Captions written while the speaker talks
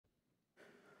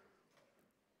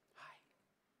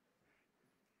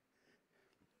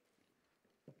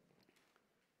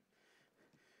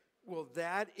Well,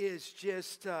 that is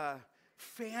just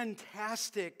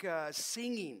fantastic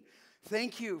singing.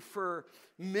 Thank you for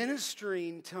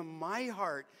ministering to my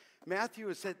heart. Matthew,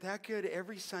 is that good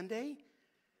every Sunday?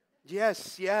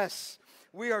 Yes, yes.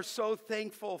 We are so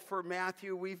thankful for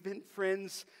Matthew. We've been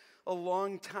friends a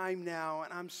long time now,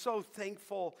 and I'm so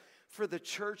thankful for the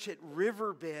church at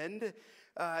Riverbend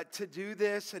to do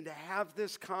this and to have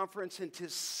this conference and to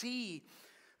see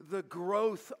the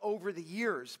growth over the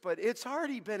years. But it's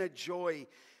already been a joy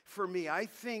for me. I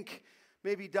think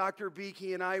maybe Dr.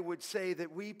 Beakey and I would say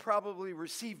that we probably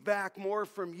receive back more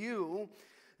from you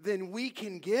than we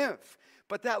can give.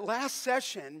 But that last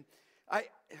session,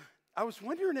 I was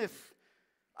wondering if,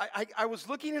 I was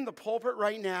looking in the pulpit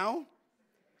right now.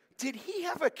 Did he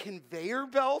have a conveyor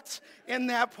belt in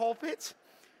that pulpit?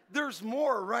 There's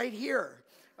more right here.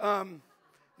 Well,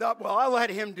 I'll let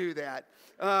him do that.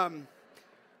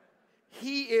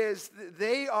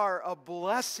 They are a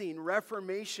blessing,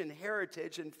 Reformation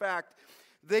heritage. In fact,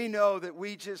 they know that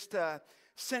we just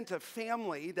sent a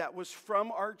family that was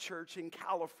from our church in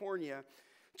California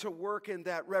to work in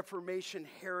that Reformation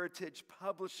heritage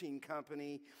publishing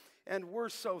company. And we're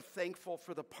so thankful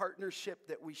for the partnership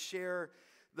that we share,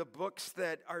 the books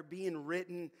that are being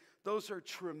written. Those are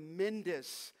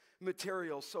tremendous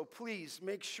materials. So please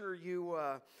make sure you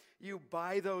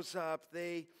buy those up.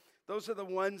 Those are the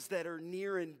ones that are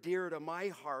near and dear to my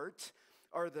heart,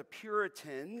 are the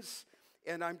Puritans,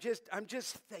 and I'm just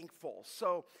thankful.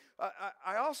 So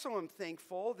I also am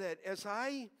thankful that as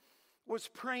I was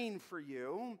praying for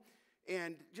you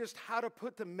and just how to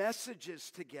put the messages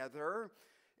together,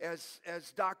 as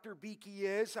Dr. Beakey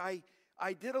is,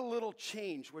 I did a little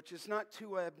change, which is not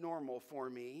too abnormal for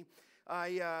me.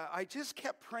 I just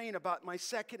kept praying about my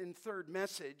second and third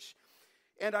message.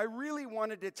 And I really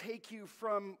wanted to take you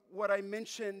from what I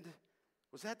mentioned.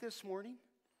 Was that this morning?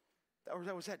 Or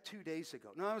was that 2 days ago?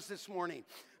 No, it was this morning.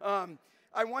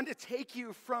 I wanted to take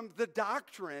you from the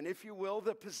doctrine, if you will,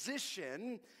 the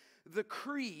position, the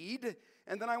creed,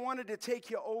 and then I wanted to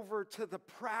take you over to the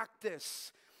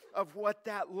practice of what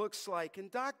that looks like.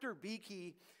 And Dr.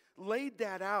 Beakey laid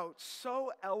that out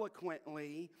so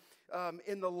eloquently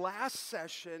in the last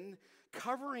session,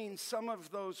 covering some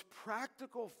of those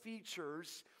practical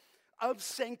features of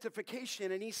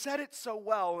sanctification. And he said it so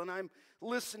well, and I'm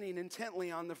listening intently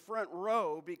on the front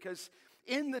row, because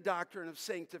in the doctrine of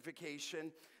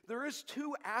sanctification, there is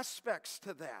two aspects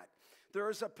to that. There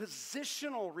is a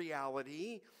positional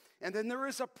reality, and then there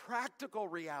is a practical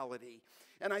reality.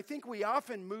 And I think we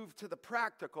often move to the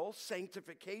practical,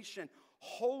 sanctification,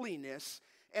 holiness,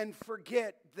 and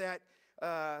forget that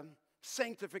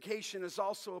sanctification is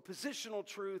also a positional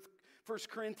truth. 1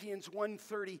 Corinthians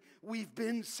 1:30, we've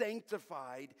been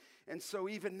sanctified. And so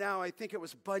even now, I think it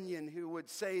was Bunyan who would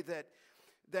say that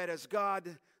as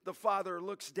God the Father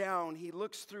looks down, he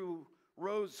looks through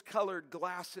rose-colored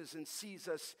glasses and sees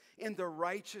us in the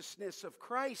righteousness of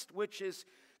Christ, which is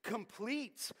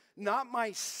complete. Not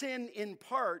my sin in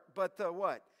part, but the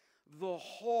what? The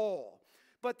whole.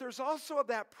 But there's also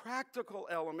that practical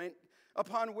element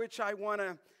upon which I want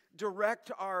to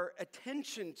direct our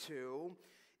attention to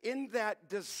in that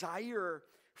desire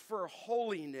for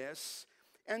holiness.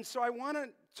 And so I want to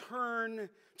turn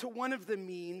to one of the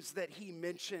means that he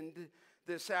mentioned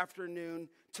this afternoon,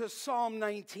 to Psalm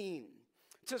 19.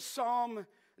 To Psalm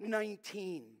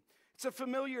 19. It's a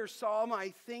familiar psalm,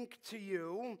 I think, to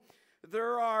you.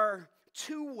 There are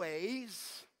two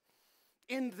ways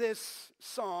in this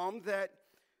psalm that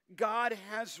God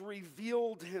has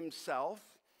revealed himself.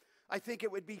 I think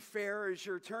it would be fair, as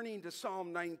you're turning to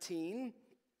Psalm 19,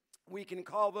 we can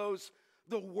call those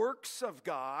the works of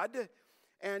God,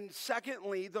 and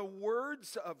secondly, the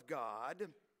words of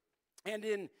God. And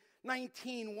in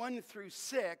 19:1 through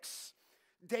 6,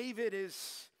 David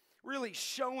is really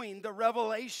showing the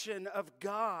revelation of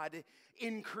God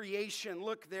in creation.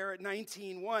 Look there at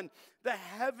 19:1. The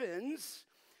heavens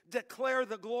declare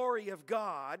the glory of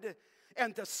God,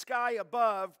 and the sky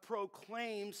above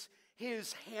proclaims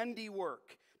his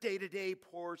handiwork. Day to day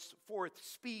pours forth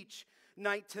speech.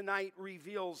 Night to night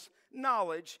reveals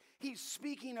knowledge. He's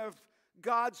speaking of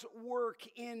God's work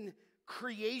in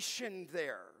creation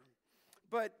there.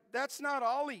 But that's not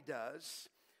all he does.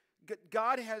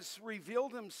 God has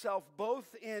revealed himself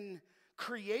both in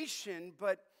creation,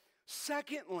 but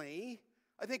secondly,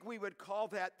 I think we would call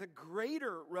that the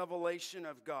greater revelation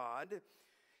of God.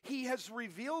 He has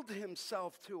revealed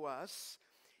himself to us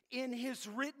in his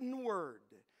written word.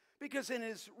 Because in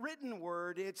his written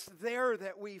word, it's there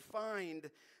that we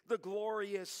find the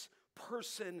glorious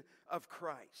person of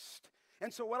Christ.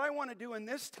 And so what I want to do in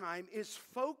this time is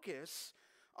focus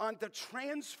on the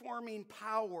transforming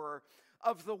power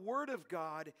of the Word of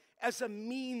God as a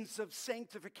means of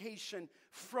sanctification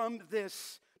from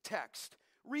this text.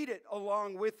 Read it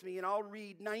along with me, and I'll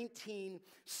read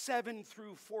 19:7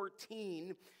 through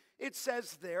 14. It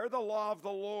says there, the law of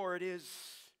the Lord is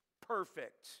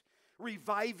perfect,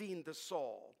 reviving the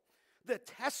soul. The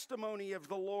testimony of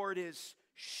the Lord is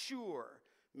sure,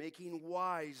 making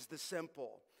wise the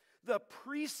simple. The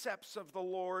precepts of the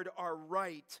Lord are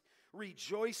right,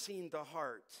 rejoicing the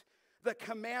heart. The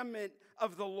commandment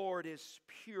of the Lord is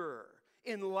pure,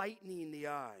 enlightening the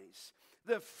eyes.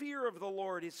 The fear of the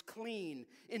Lord is clean,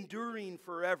 enduring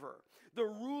forever. The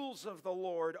rules of the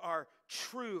Lord are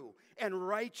true and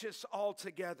righteous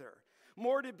altogether.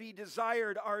 More to be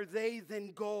desired are they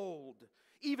than gold,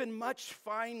 even much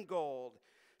fine gold,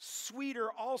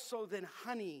 sweeter also than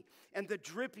honey and the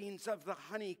drippings of the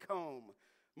honeycomb.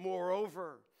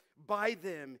 Moreover, by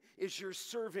them is your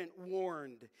servant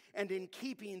warned, and in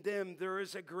keeping them there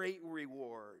is a great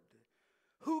reward.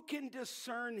 Who can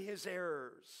discern his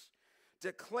errors?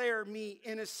 Declare me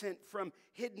innocent from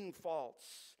hidden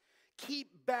faults.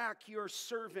 Keep back your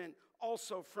servant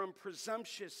also from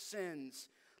presumptuous sins.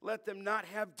 Let them not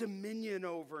have dominion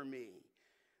over me.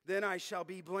 Then I shall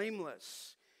be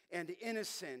blameless and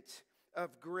innocent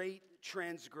of great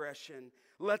transgression.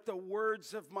 Let the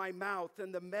words of my mouth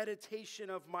and the meditation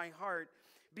of my heart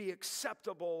be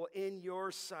acceptable in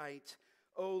your sight,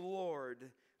 O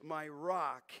Lord, my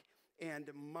rock and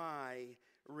my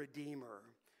redeemer.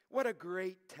 What a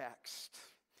great text.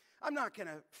 I'm not going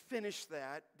to finish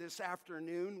that this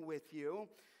afternoon with you,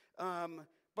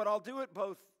 but I'll do it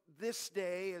both this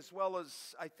day as well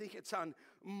as I think it's on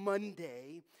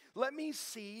Monday. Let me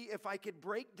see if I could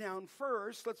break down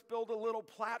first. Let's build a little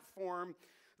platform,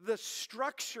 the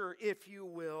structure, if you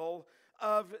will,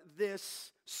 of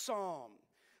this psalm.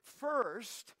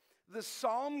 First, the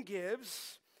psalm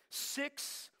gives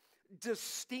 6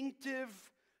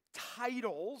 distinctive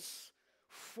titles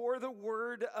for the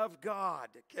Word of God,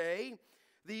 okay?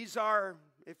 These are,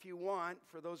 if you want,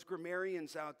 for those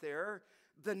grammarians out there,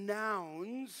 the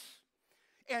nouns,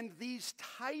 and these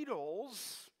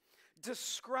titles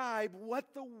describe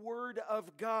what the Word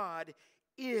of God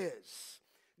is.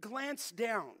 Glance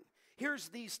down. Here's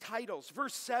these titles.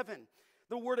 Verse 7,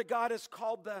 the Word of God is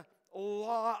called the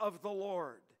law of the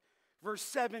Lord. Verse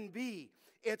 7b,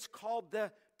 it's called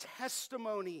the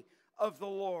testimony of the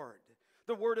Lord.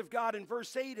 The Word of God in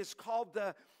verse 8 is called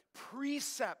the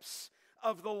precepts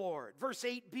of the Lord. Verse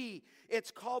 8b,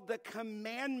 it's called the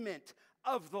commandment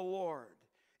of the Lord.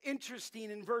 Interesting,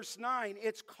 in verse 9,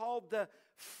 it's called the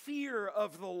fear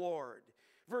of the Lord.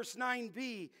 Verse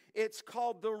 9b, it's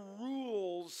called the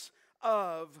rules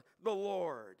of the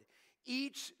Lord.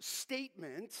 Each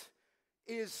statement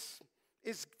is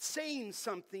saying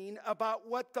something about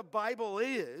what the Bible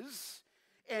is,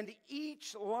 and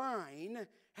each line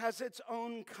has its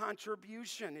own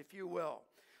contribution, if you will.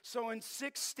 So in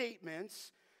 6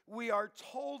 statements, we are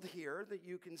told here that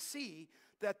you can see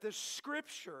that the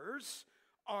Scriptures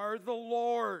are the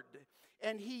Lord.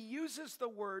 And he uses the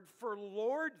word for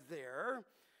Lord there,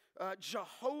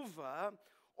 Jehovah,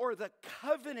 or the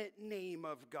covenant name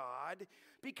of God,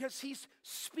 because he's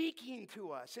speaking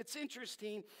to us. It's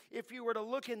interesting, if you were to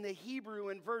look in the Hebrew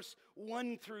in verse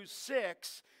 1 through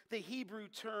 6, the Hebrew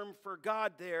term for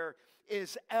God there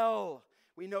is El.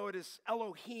 We know it as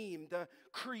Elohim, the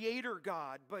creator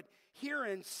God. But here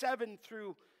in 7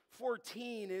 through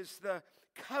 14 is the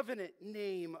covenant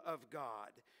name of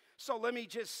God. So let me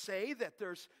just say that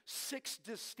there's 6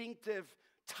 distinctive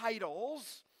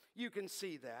titles. You can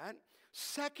see that.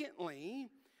 Secondly,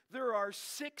 there are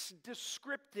 6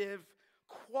 descriptive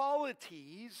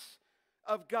qualities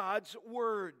of God's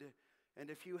word. And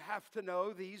if you have to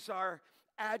know, these are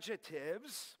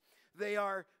adjectives. They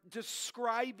are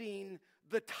describing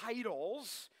the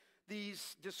titles,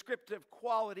 these descriptive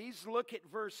qualities. Look at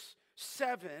verse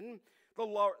 7. The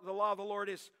law of the Lord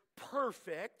is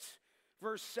perfect.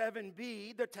 Verse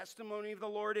 7b, the testimony of the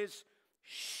Lord is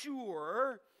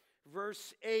sure.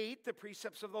 Verse 8, the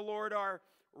precepts of the Lord are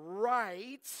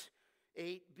right.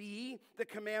 8b, the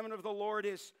commandment of the Lord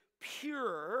is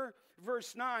pure.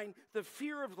 Verse 9, the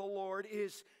fear of the Lord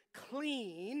is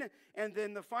clean. And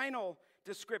then the final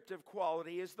descriptive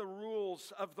quality is the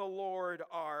rules of the Lord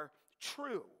are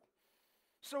true.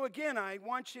 So again, I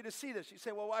want you to see this. You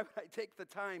say, well, why would I take the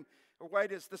time? Or why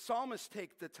does the psalmist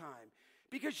take the time?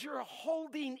 Because you're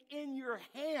holding in your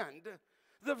hand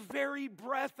the very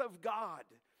breath of God.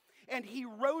 And he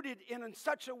wrote it in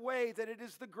such a way that it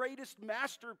is the greatest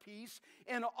masterpiece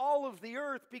in all of the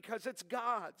earth because it's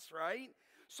God's, right?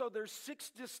 So there's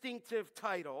 6 distinctive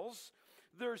titles.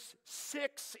 there's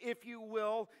 6, if you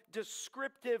will,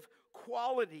 descriptive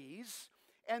qualities.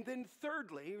 And then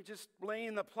thirdly, just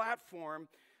laying the platform,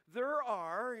 there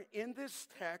are in this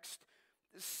text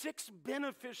 6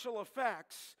 beneficial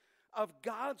effects of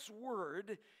God's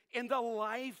word in the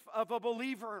life of a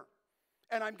believer.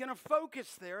 And I'm going to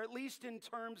focus there, at least in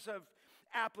terms of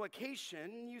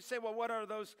application. You say, well, what are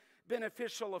those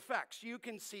beneficial effects? You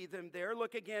can see them there.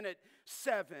 Look again at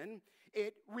 7.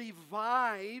 It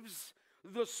revives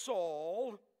the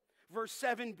soul. Verse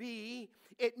 7b,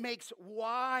 it makes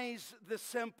wise the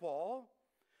simple.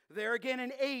 There again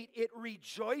in 8, it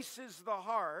rejoices the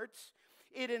heart.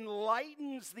 It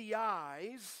enlightens the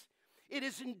eyes. It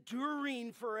is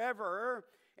enduring forever.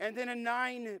 And then in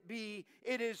 9b,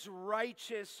 it is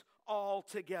righteous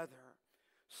altogether.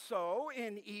 So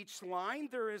in each line,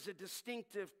 there is a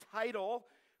distinctive title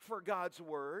for God's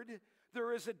word.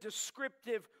 There is a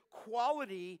descriptive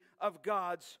quality of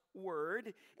God's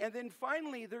word. And then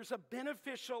finally, there's a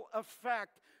beneficial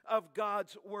effect of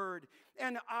God's word.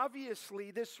 And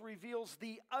obviously, this reveals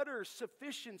the utter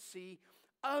sufficiency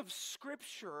of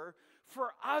Scripture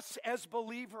for us as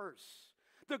believers.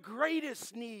 The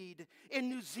greatest need in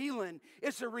New Zealand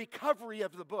is a recovery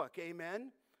of the book,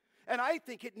 amen? And I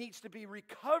think it needs to be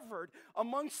recovered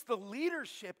amongst the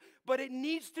leadership, but it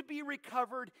needs to be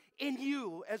recovered in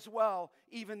you as well,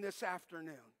 even this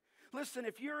afternoon. Listen,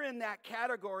 if you're in that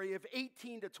category of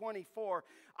 18 to 24,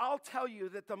 I'll tell you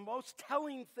that the most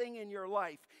telling thing in your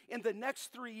life in the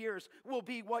next 3 years will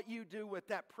be what you do with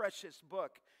that precious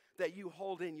book that you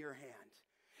hold in your hand.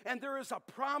 And there is a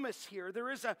promise here.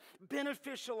 There is a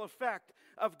beneficial effect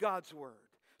of God's word.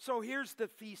 So here's the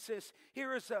thesis.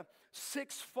 Here is a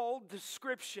 6-fold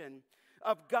description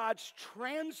of God's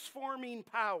transforming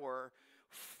power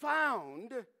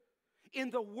found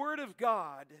in the Word of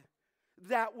God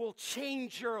that will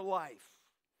change your life.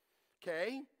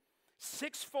 Okay?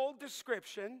 6-fold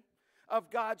description of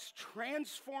God's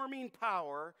transforming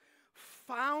power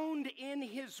found in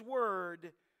His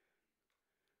Word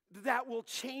that will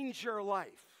change your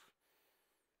life.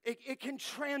 It can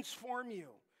transform you.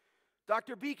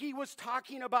 Dr. Beakey was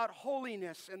talking about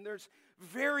holiness, and there's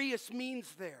various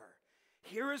means there.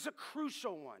 Here is a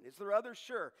crucial one. Is there others?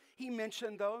 Sure. He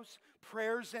mentioned those.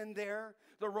 Prayer's in there.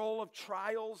 The role of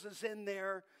trials is in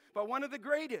there. But one of the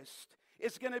greatest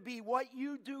is going to be what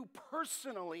you do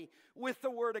personally with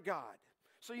the Word of God.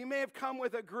 So you may have come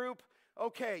with a group.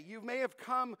 Okay, you may have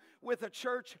come with a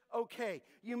church, okay.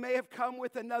 You may have come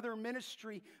with another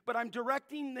ministry, but I'm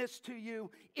directing this to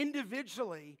you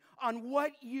individually on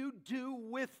what you do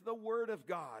with the Word of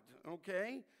God,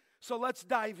 okay? So let's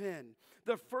dive in.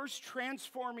 The first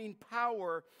transforming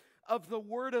power of the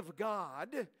Word of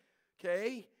God,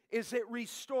 okay, is it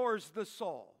restores the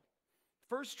soul.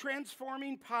 First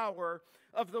transforming power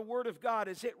of the Word of God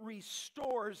is it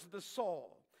restores the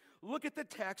soul. Look at the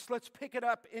text. Let's pick it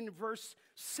up in verse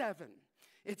 7.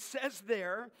 It says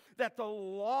there that the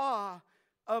law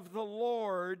of the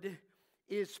Lord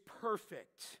is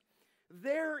perfect.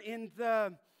 There in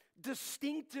the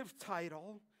distinctive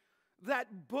title,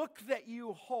 that book that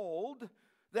you hold,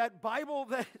 that Bible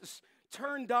that is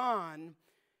turned on,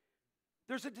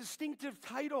 there's a distinctive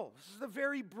title. This is the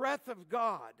very breath of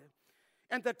God.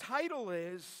 And the title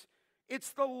is,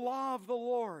 it's the law of the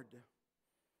Lord.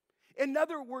 In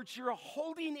other words, you're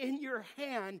holding in your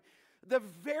hand the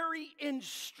very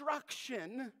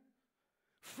instruction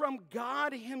from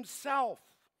God Himself,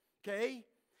 okay?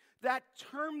 That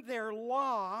term there,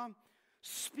 law,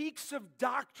 speaks of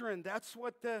doctrine. That's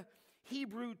what the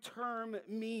Hebrew term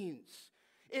means.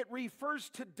 It refers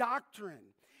to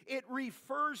doctrine. It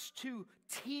refers to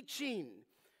teaching.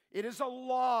 It is a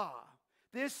law.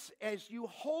 This, as you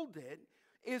hold it,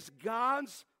 is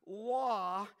God's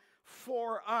law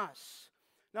for us.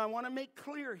 Now, I want to make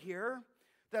clear here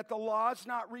that the law is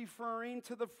not referring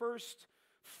to the first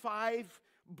 5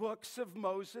 books of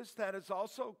Moses. That is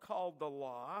also called the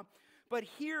law. But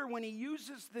here, when he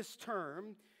uses this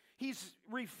term, he's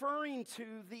referring to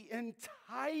the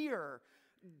entire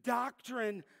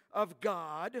doctrine of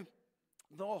God,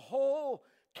 the whole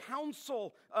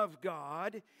counsel of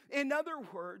God. In other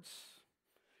words,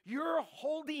 you're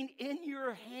holding in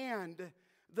your hand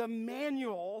the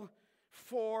manual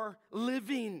for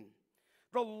living.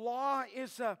 The law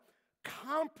is a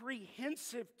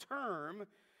comprehensive term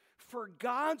for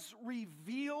God's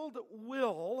revealed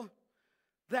will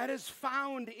that is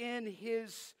found in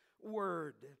His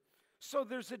Word. So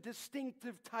there's a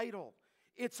distinctive title.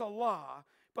 It's a law.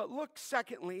 But look,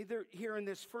 secondly, here in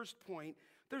this first point,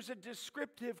 there's a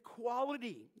descriptive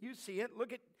quality. You see it.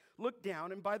 Look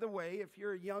down. And by the way, if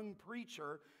you're a young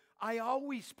preacher, I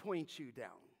always point you down.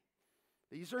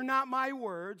 These are not my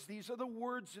words. These are the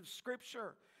words of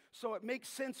Scripture. So it makes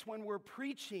sense when we're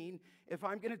preaching if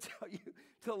I'm going to tell you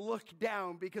to look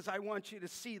down because I want you to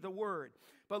see the word.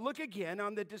 But look again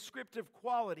on the descriptive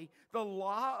quality. The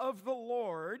law of the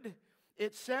Lord,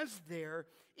 it says there,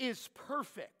 is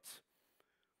perfect.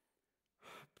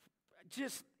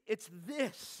 It's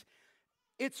this.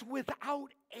 It's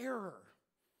without error.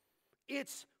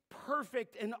 It's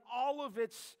perfect in all of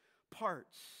its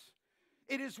parts.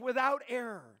 It is without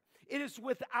error. It is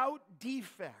without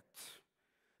defect.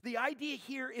 The idea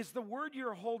here is the word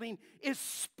you're holding is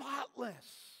spotless.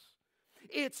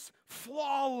 It's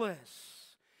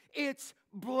flawless. It's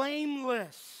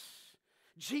blameless.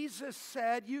 Jesus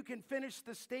said, you can finish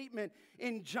the statement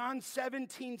in John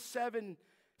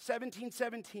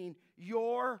 17:17,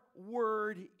 your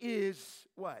word is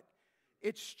what?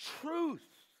 It's truth.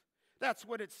 That's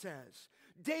what it says.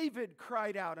 David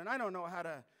cried out, and I don't know how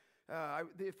to,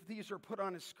 if these are put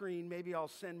on a screen, maybe I'll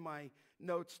send my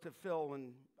notes to Phil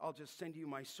and I'll just send you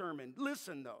my sermon.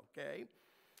 Listen though, okay?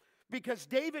 Because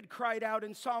David cried out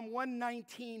in Psalm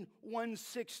 119,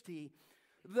 160,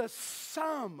 the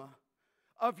sum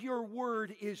of your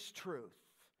word is truth.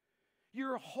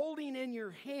 You're holding in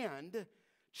your hand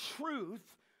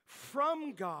truth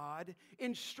from God,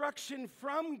 instruction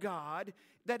from God,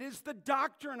 that is the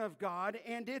doctrine of God,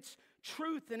 and it's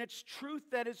truth, and it's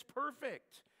truth that is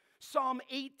perfect. Psalm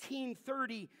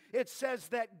 18:30, it says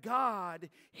that God,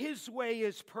 His way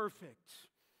is perfect.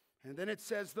 And then it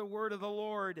says the word of the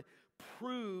Lord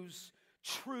proves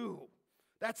true.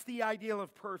 That's the ideal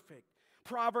of perfect.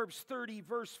 Proverbs 30,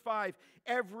 verse 5,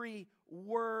 every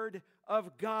word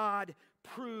of God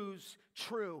proves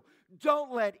true.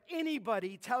 Don't let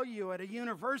anybody tell you at a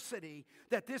university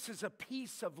that this is a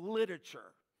piece of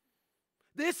literature.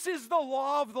 This is the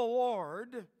law of the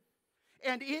Lord,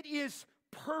 and it is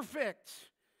perfect.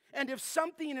 And if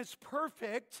something is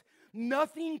perfect,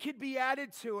 nothing can be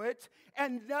added to it,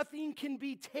 and nothing can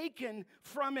be taken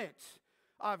from it.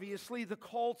 Obviously, the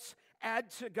cults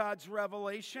add to God's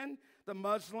revelation. The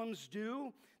Muslims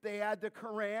do. They add the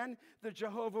Quran. The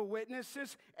Jehovah's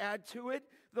Witnesses add to it.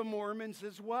 The Mormons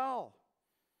as well.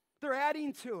 They're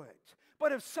adding to it.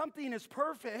 But if something is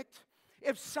perfect,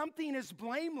 if something is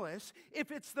blameless, if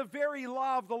it's the very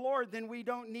law of the Lord, then we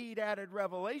don't need added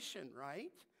revelation,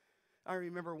 right? I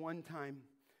remember one time,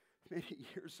 many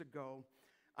years ago,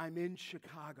 I'm in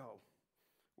Chicago,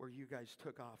 where you guys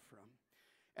took off from.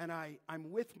 And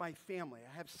I'm with my family.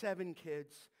 I have 7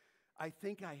 kids. I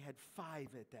think I had 5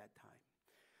 at that time.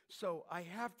 So I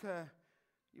have to,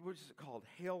 what is it called,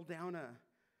 hail down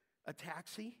a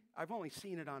taxi? I've only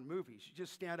seen it on movies. You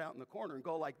just stand out in the corner and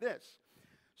go like this.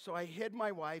 So I hid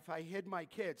my wife, I hid my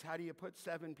kids. How do you put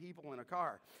 7 people in a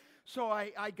car? So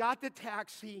I got the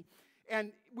taxi,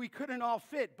 and we couldn't all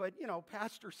fit, but, you know,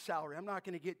 pastor's salary, I'm not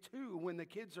going to get 2 when the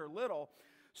kids are little.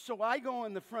 So I go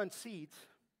in the front seat,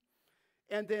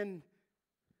 and then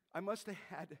I must have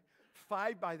had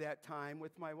 5 by that time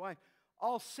with my wife.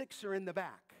 All 6 are in the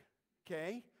back,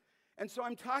 okay? And so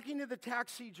I'm talking to the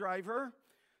taxi driver,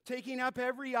 taking up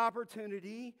every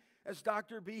opportunity, as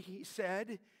Dr. Behe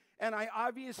said, and I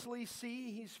obviously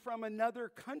see he's from another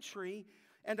country,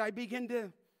 and I begin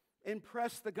to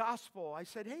impress the gospel. I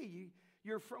said, hey,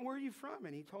 you're from, where are you from?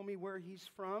 And he told me where he's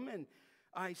from, and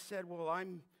I said, well,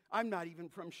 I'm not even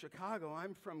from Chicago.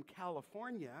 I'm from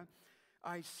California.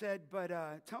 I said, but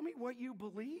tell me what you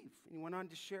believe. And he went on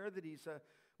to share that he's a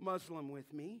Muslim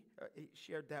with me. He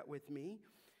shared that with me.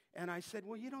 And I said,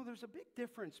 well, you know, there's a big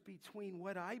difference between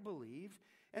what I believe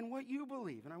and what you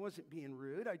believe. And I wasn't being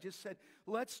rude. I just said,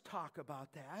 let's talk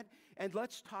about that. And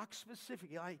let's talk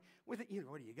specifically. What do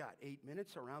you got? 8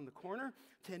 minutes around the corner?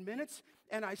 10 minutes?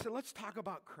 And I said, let's talk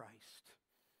about Christ.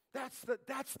 That's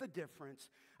the difference.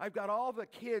 I've got all the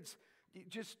kids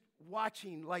just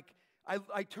watching. Like,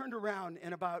 I turned around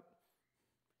and about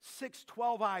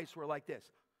 12 eyes were like this.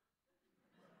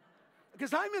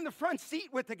 Because I'm in the front seat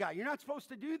with the guy. You're not supposed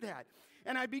to do that.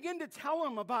 And I begin to tell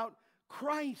him about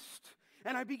Christ.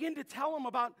 And I begin to tell him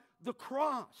about the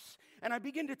cross. And I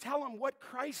begin to tell him what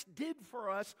Christ did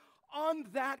for us on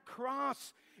that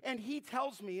cross. And he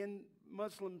tells me, and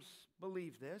Muslims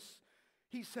believe this,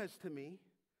 he says to me,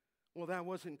 well, that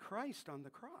wasn't Christ on the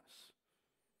cross.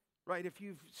 Right? If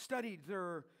you've studied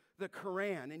the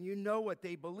Quran and you know what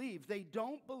they believe, they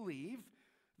don't believe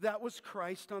that was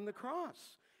Christ on the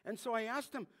cross. And so I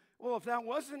asked him, well, if that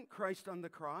wasn't Christ on the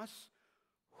cross,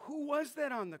 who was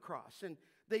that on the cross? And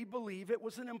they believe it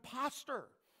was an imposter.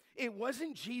 It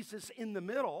wasn't Jesus in the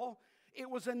middle. It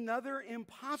was another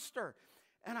imposter.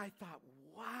 And I thought,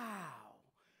 wow.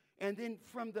 And then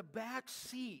from the back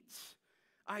seats,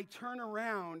 I turn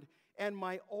around and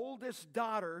my oldest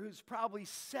daughter, who's probably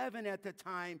 7 at the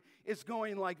time, is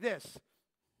going like this.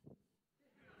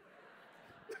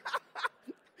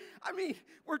 I mean,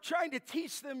 we're trying to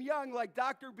teach them young, like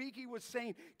Dr. Beakey was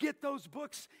saying, get those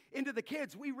books into the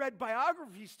kids. We read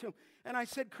biographies to them. And I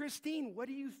said, Christine, what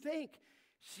do you think?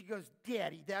 She goes,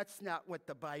 Daddy, that's not what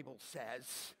the Bible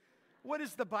says. What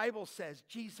does the Bible says?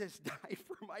 Jesus died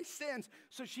for my sins.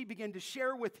 So she began to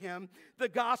share with him the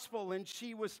gospel, and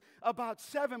she was about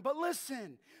 7. But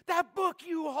listen, that book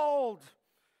you hold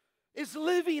is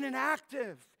living and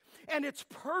active, and it's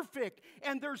perfect,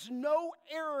 and there's no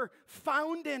error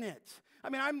found in it. I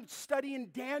mean, I'm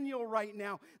studying Daniel right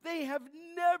now. They have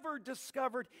never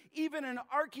discovered even an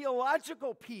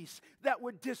archaeological piece that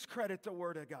would discredit the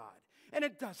Word of God. And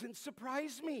it doesn't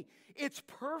surprise me. It's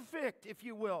perfect, if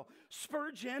you will.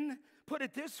 Spurgeon put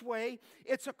it this way: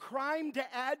 it's a crime to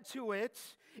add to it,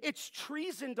 it's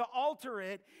treason to alter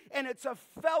it, and it's a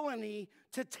felony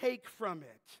to take from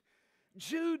it.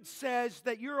 Jude says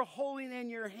that you're holding in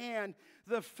your hand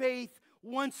the faith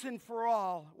once and for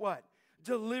all, what?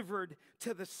 Delivered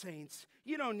to the saints.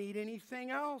 You don't need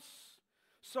anything else.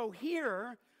 So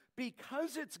here,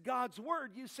 because it's God's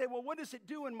word, you say, well, what does it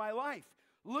do in my life?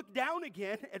 Look down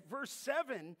again at verse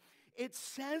 7. It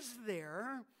says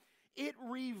there, it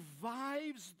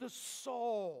revives the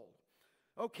soul.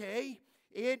 Okay?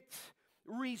 It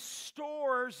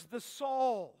restores the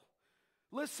soul.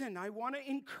 Listen, I want to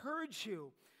encourage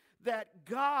you that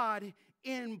God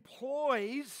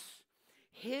employs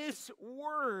His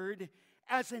word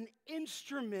as an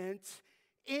instrument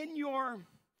in your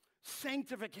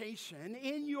sanctification,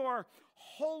 in your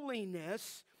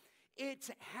holiness. It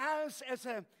has as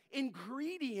an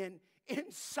ingredient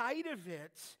inside of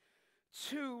it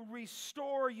to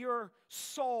restore your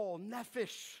soul,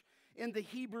 nephesh. In the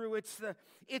Hebrew, it's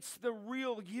the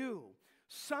real you.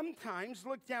 Sometimes,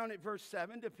 look down at verse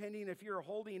 7, depending if you're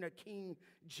holding a King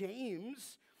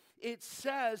James, it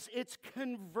says it's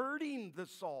converting the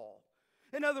soul.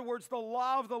 In other words, the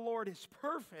law of the Lord is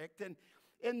perfect, and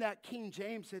in that King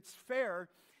James, it's fair.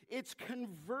 It's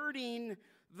converting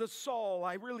the soul.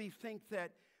 I really think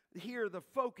that here the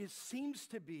focus seems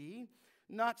to be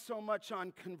not so much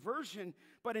on conversion,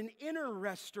 but an inner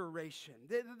restoration.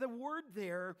 The word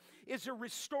there is a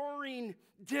restoring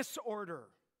disorder.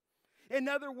 In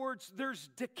other words, there's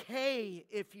decay,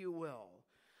 if you will.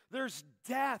 There's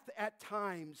death at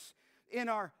times in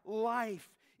our life,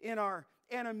 in our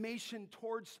animation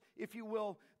towards, if you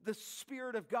will, the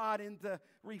Spirit of God in the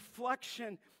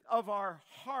reflection of our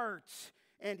hearts.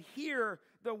 And here,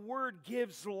 the Word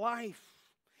gives life.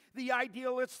 The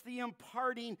ideal, it's the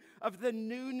imparting of the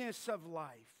newness of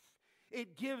life.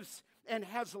 It gives and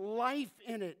has life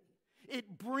in it.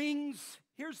 It brings,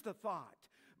 here's the thought,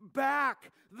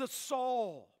 back the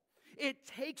soul. It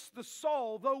takes the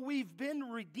soul, though we've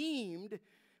been redeemed,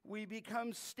 we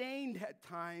become stained at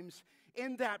times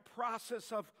in that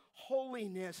process of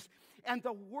holiness, and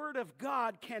the Word of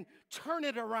God can turn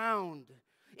it around.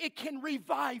 It can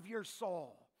revive your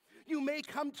soul. You may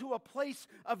come to a place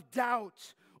of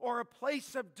doubt or a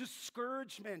place of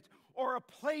discouragement or a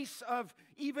place of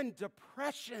even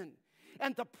depression.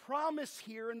 And the promise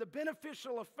here and the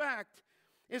beneficial effect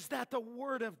is that the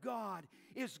Word of God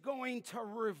is going to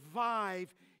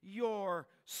revive your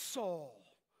soul.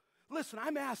 Listen,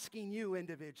 I'm asking you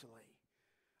individually,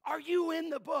 are you in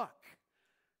the book?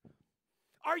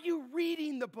 Are you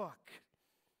reading the book?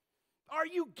 Are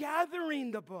you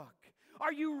gathering the book?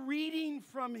 Are you reading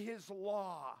from His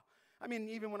law? I mean,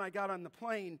 even when I got on the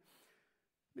plane,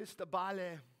 Mr.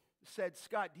 Bale said,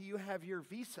 Scott, do you have your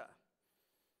visa?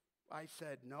 I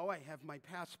said, no, I have my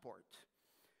passport.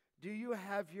 Do you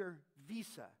have your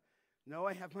visa? No,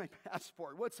 I have my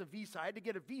passport. What's a visa? I had to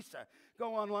get a visa.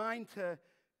 Go online to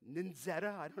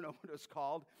Ninzetta, I don't know what it's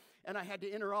called, and I had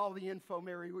to enter all the info,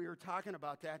 Mary, we were talking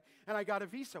about that, and I got a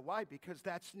visa. Why? Because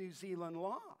that's New Zealand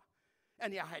law.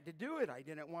 And yeah, I had to do it. I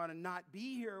didn't want to not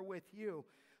be here with you.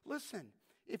 Listen,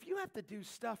 if you have to do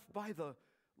stuff by the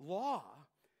law,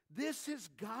 this is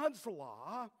God's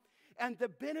law, and the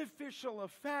beneficial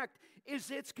effect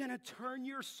is it's going to turn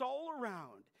your soul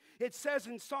around. It says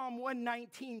in Psalm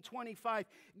 119:25,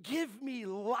 give me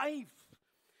life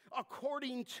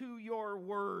according to your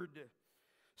word.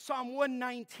 Psalm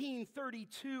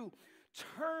 119:32,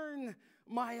 turn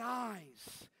my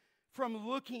eyes from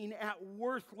looking at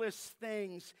worthless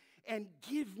things and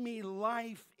give me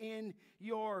life in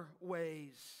your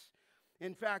ways.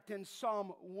 In fact, in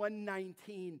Psalm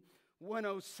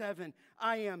 119:107,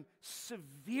 I am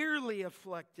severely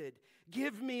afflicted.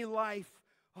 Give me life,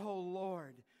 O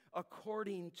Lord,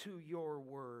 according to your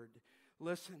word.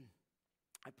 Listen,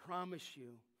 I promise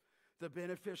you The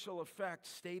beneficial effect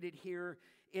stated here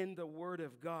in the Word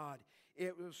of God,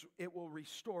 it will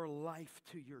restore life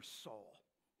to your soul.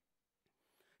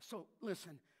 So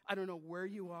listen, I don't know where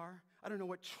you are. I don't know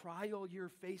what trial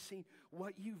you're facing,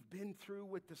 what you've been through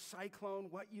with the cyclone,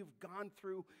 what you've gone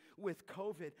through with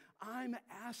COVID. I'm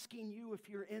asking you if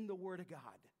you're in the Word of God.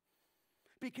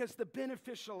 Because the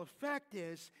beneficial effect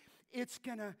is it's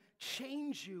going to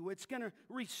change you. It's going to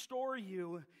restore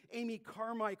you. Amy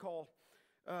Carmichael,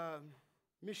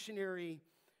 missionary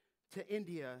to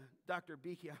India, Dr.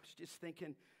 Beakey, I was just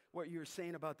thinking what you were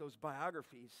saying about those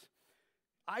biographies.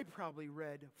 I probably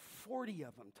read 40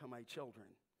 of them to my children.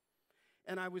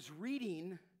 And I was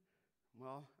reading,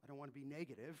 well, I don't want to be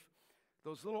negative,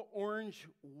 those little orange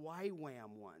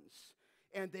YWAM ones.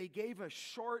 And they gave a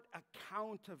short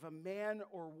account of a man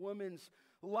or woman's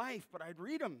life, but I'd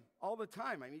read them all the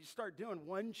time. I mean, you start doing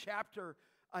one chapter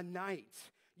a night.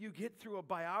 You get through a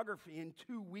biography in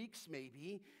 2 weeks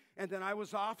maybe, and then I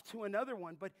was off to another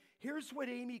one. But here's what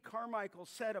Amy Carmichael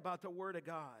said about the Word of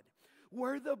God.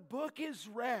 Where the book is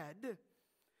read,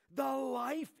 the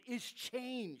life is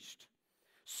changed.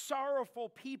 Sorrowful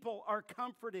people are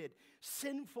comforted.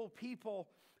 Sinful people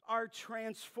are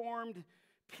transformed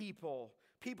people.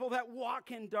 People that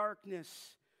walk in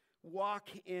darkness walk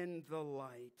in the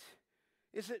light.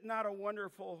 Is it not a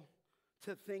wonderful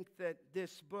to think that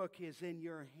this book is in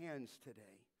your hands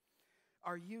today?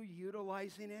 Are you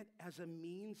utilizing it as a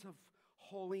means of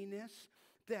holiness?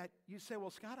 That you say, well,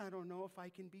 Scott, I don't know if I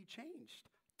can be changed.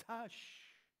 Tush.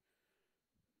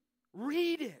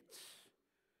 Read it.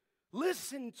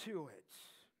 Listen to it.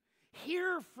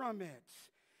 Hear from it.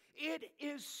 It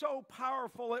is so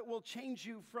powerful, it will change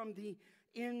you from the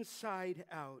inside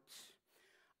out.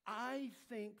 I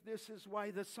think this is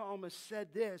why the psalmist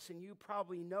said this, and you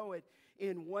probably know it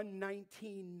in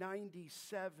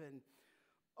 119:97.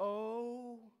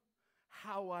 Oh,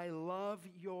 how I love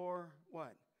your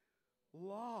what?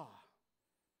 Law.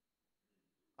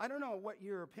 I don't know what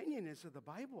your opinion is of the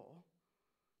Bible,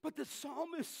 but the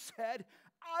psalmist said,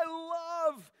 I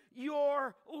love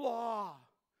your law.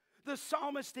 The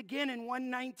psalmist again in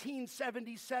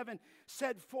 119:77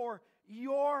 said, for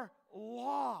your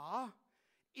law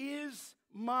is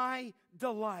my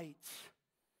delight.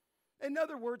 In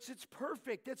other words, it's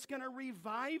perfect. It's going to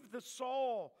revive the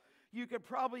soul. You could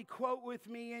probably quote with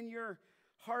me in your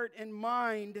heart and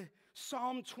mind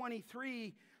Psalm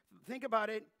 23. Think about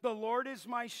it. The Lord is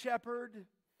my shepherd.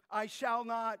 I shall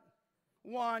not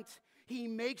want. He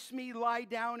makes me lie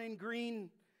down in green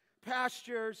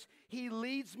pastures. He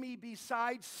leads me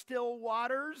beside still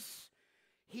waters.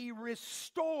 He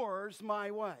restores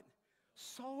my what?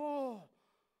 Soul.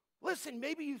 Listen,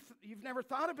 maybe you've never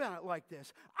thought about it like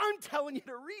this. I'm telling you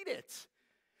to read it.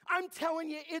 I'm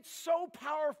telling you, it's so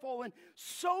powerful and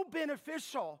so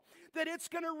beneficial that it's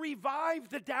going to revive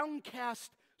the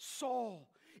downcast soul.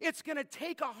 It's going to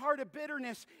take a heart of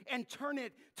bitterness and turn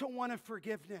it to one of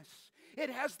forgiveness.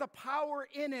 It has the power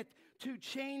in it to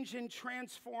change and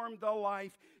transform the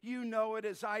life. You know it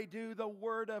as I do. The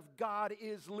Word of God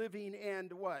is living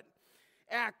and what?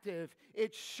 Active.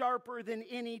 It's sharper than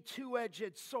any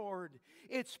two-edged sword.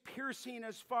 It's piercing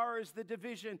as far as the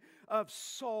division of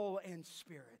soul and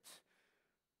spirit.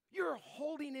 You're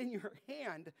holding in your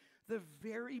hand the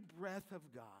very breath of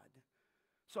God.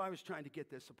 So I was trying to get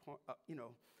this,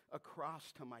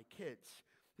 across to my kids.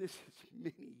 This is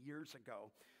many years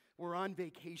ago. We're on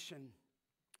vacation.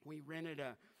 We rented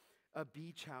a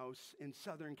beach house in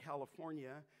Southern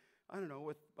California, I don't know,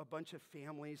 with a bunch of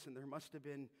families, and there must have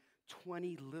been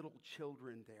 20 little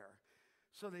children there.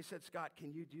 So they said, Scott,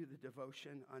 can you do the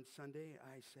devotion on Sunday?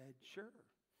 I said, sure.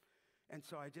 And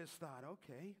so I just thought,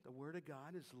 okay, the Word of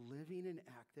God is living and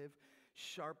active,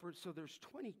 sharper. So there's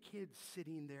 20 kids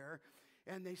sitting there,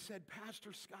 and they said,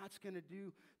 Pastor Scott's going to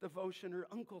do devotion, or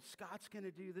Uncle Scott's going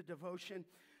to do the devotion.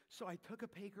 So I took a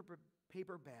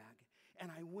paper bag,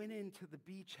 and I went into the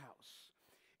beach house,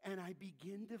 and I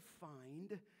began to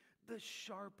find the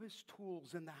sharpest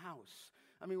tools in the house.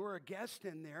 I mean, we're a guest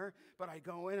in there, but I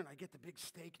go in and I get the big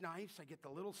steak knives, I get the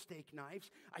little steak knives,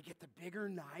 I get the bigger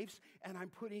knives, and I'm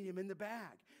putting them in the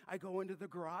bag. I go into the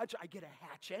garage, I get a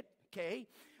hatchet, okay?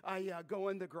 I go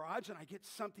in the garage and I get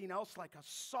something else like a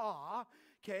saw,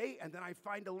 okay? And then I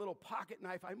find a little pocket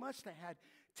knife. I must have had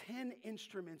 10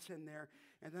 instruments in there.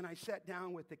 And then I sat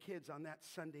down with the kids on that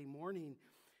Sunday morning,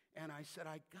 and I said,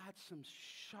 I got some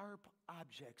sharp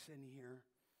objects in here.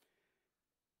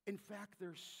 In fact,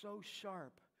 they're so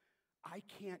sharp, I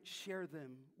can't share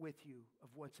them with you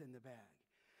of what's in the bag.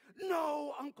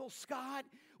 No, Uncle Scott,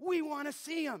 we want to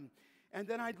see them. And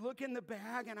then I'd look in the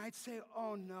bag and I'd say,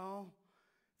 oh no,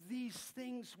 these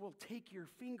things will take your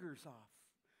fingers off.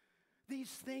 These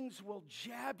things will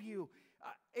jab you.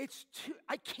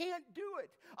 I can't do it.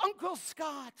 Uncle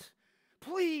Scott,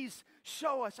 please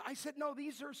show us. I said, no,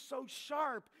 these are so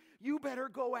sharp. You better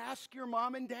go ask your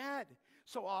mom and dad.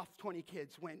 So off 20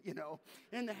 kids went,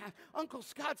 in the house. Uncle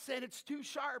Scott said it's too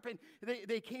sharp. And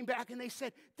they came back and they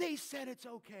said it's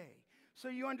okay. So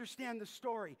you understand the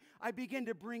story. I began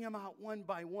to bring them out one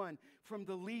by one from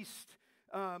the least,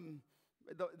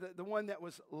 the one that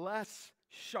was less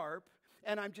sharp.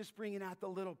 And I'm just bringing out the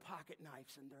little pocket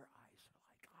knives, and their eyes are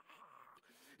like, ah.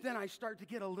 Then I start to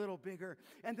get a little bigger,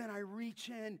 and then I reach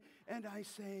in, and I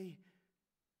say,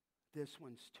 this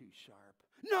one's too sharp.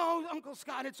 No, Uncle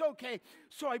Scott, it's okay.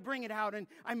 So I bring it out, and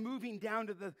I'm moving down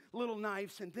to the little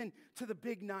knives, and then to the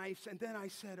big knives, and then I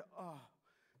said, oh,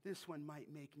 this one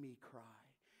might make me cry.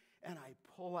 And I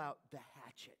pull out the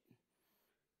hatchet,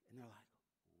 and they're like,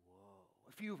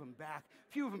 a few of them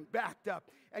backed up.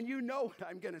 And you know what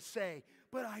I'm going to say,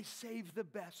 but I saved the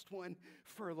best one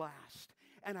for last.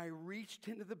 And I reached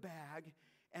into the bag,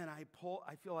 and I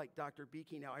feel like Dr.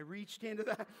 Beaky now. I reached into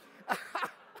the,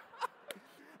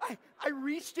 I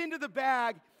reached into the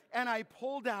bag, and I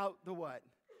pulled out the what?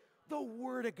 The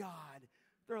Word of God.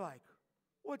 They're like,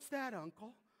 what's that,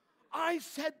 Uncle? I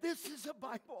said, this is a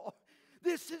Bible.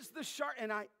 This is the sharp,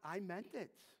 and I meant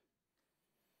it.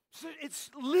 So it's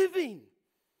living.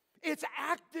 It's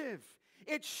active.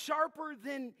 It's sharper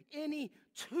than any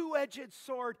two-edged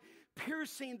sword,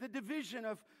 piercing the division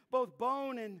of both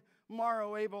bone and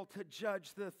marrow, able to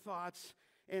judge the thoughts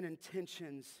and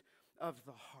intentions of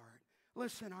the heart.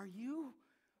 Listen, are you?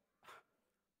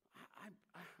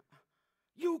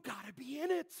 You got to be in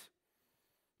it.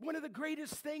 One of the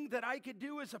greatest things that I could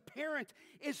do as a parent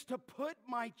is to put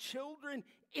my children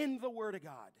in the Word of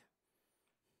God.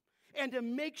 And to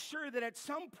make sure that at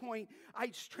some point I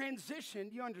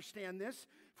transitioned, you understand this,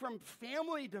 from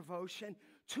family devotion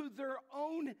to their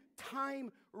own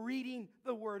time reading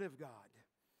the Word of God.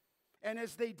 And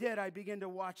as they did, I began to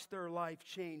watch their life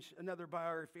change. Another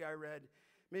biography I read,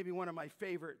 maybe one of my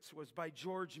favorites, was by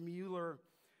George Mueller.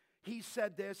 He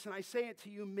said this, and I say it to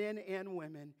you men and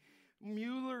women.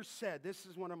 Mueller said, this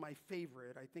is one of my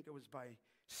favorite, I think it was by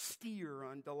Steer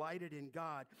on Delighted in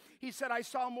God. He said, I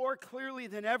saw more clearly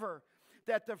than ever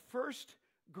that the first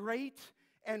great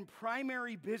and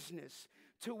primary business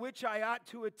to which I ought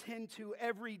to attend to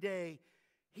every day,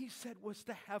 he said, was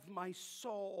to have my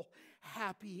soul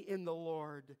happy in the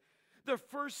Lord. The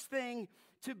first thing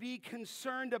to be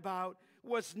concerned about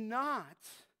was not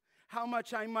how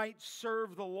much I might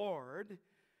serve the Lord,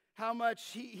 how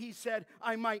much, he said,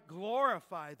 I might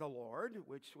glorify the Lord,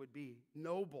 which would be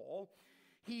noble.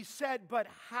 He said, but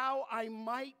how I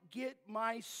might get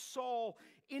my soul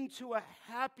into a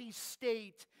happy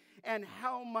state and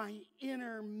how my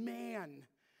inner man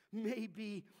may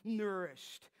be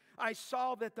nourished. I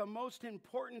saw that the most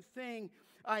important thing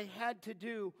I had to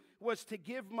do was to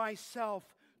give myself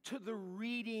to the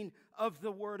reading of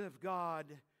the Word of God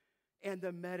and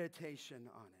the meditation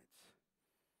on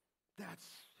it. That's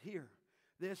here.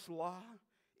 This law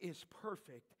is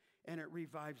perfect, and it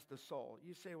revives the soul.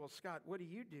 You say, well, Scott, what do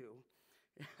you do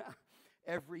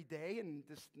every day? And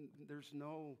there's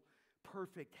no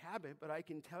perfect habit, but I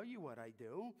can tell you what I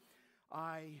do.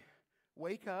 I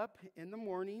wake up in the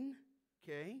morning,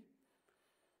 okay,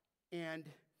 and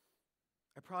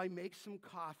I probably make some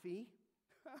coffee,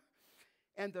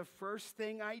 and the first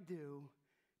thing I do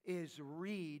is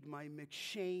read my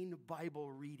McShane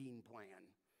Bible reading plan.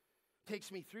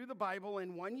 Takes me through the Bible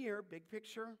in 1 year, big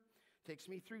picture. Takes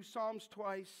me through Psalms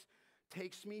twice.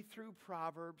 Takes me through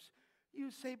Proverbs. You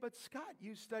say, but Scott,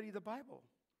 you study the Bible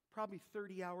probably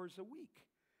 30 hours a week.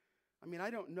 I mean,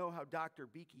 I don't know how Dr.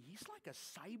 Beaky, he's like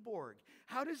a cyborg.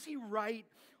 How does he write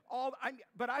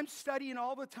but I'm studying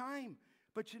all the time.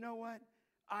 But you know what?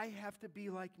 I have to be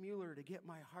like Mueller to get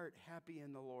my heart happy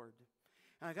in the Lord.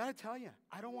 And I got to tell you,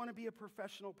 I don't want to be a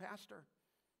professional pastor.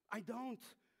 I don't.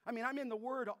 I mean, I'm in the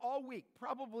Word all week,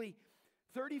 probably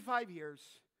 35 years,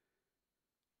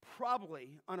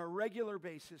 probably on a regular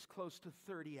basis, close to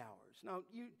 30 hours. Now,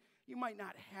 you might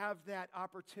not have that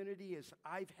opportunity as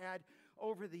I've had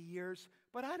over the years,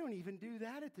 but I don't even do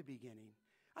that at the beginning.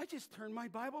 I just turn my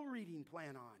Bible reading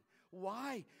plan on.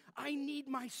 Why? I need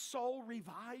my soul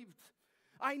revived.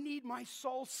 I need my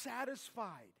soul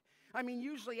satisfied. I mean,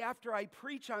 usually after I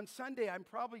preach on Sunday, I'm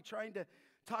probably trying to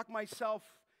talk myself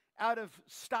out of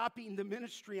stopping the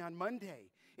ministry on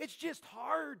Monday. It's just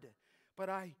hard. But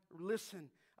I listen,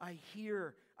 I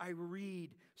hear, I read.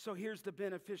 So here's the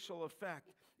beneficial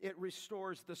effect. It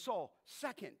restores the soul.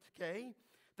 Second, okay,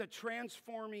 the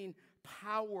transforming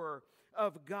power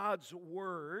of God's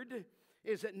word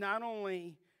is it not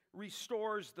only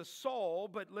restores the soul,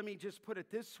 but let me just put it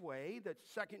this way, the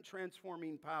second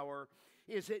transforming power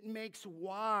is it makes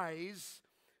wise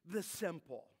the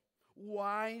simple.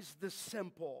 Wise the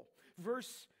simple.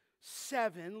 Verse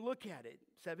 7, look at it,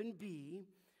 7b,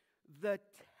 the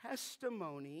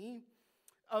testimony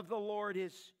of the Lord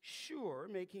is sure,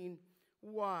 making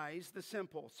wise the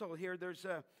simple. So here there's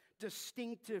a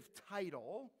distinctive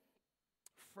title.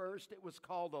 First, it was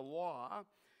called a law.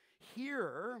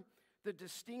 Here, the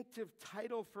distinctive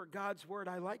title for God's word,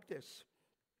 I like this,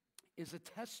 is a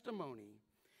testimony.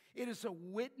 It is a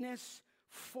witness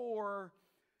for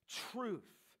truth.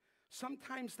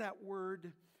 Sometimes that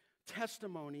word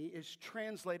testimony is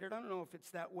translated, I don't know if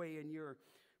it's that way in your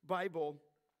Bible,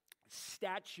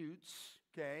 statutes,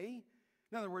 okay?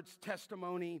 In other words,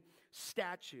 testimony,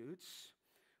 statutes.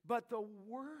 But the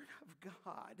word of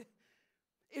God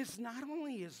is not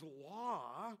only his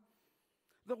law,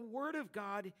 the word of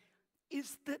God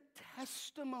is the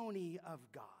testimony of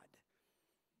God.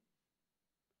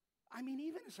 I mean,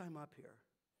 even as I'm up here,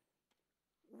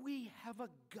 we have a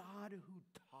God who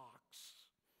talks,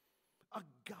 a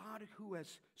God who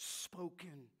has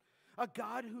spoken, a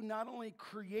God who not only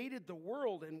created the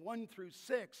world in 1 through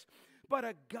 6, but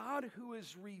a God who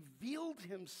has revealed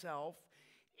himself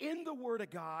in the Word of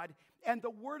God, and the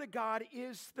Word of God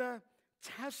is the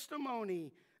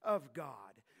testimony of God.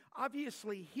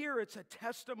 Obviously, here it's a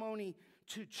testimony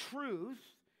to truth,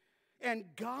 and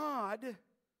God,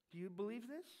 do you believe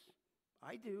this?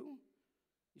 I do.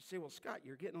 You say, well, Scott,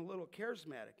 you're getting a little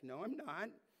charismatic. No, I'm not.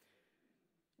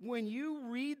 When you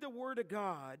read the Word of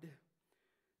God,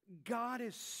 God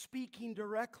is speaking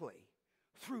directly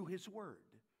through his Word.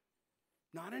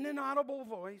 Not in an audible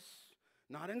voice,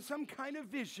 not in some kind of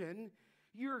vision.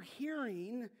 You're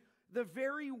hearing the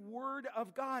very Word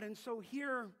of God. And so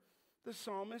here, the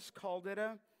psalmist called it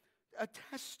a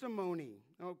testimony,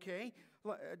 okay?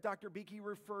 Dr. Beakey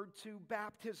referred to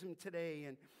baptism today,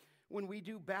 and when we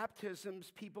do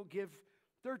baptisms, people give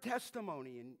their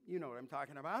testimony, and you know what I'm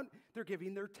talking about. They're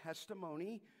giving their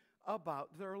testimony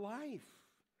about their life.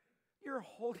 You're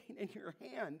holding in your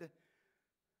hand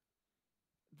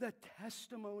the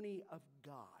testimony of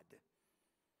God.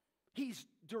 He's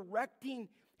directing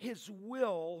his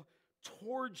will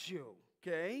towards you,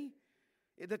 okay?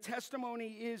 The testimony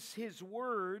is his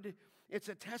word. It's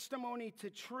a testimony to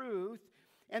truth.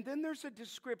 And then there's a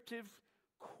descriptive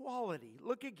quality.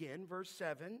 Look again, verse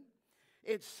 7.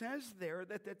 It says there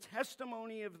that the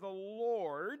testimony of the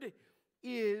Lord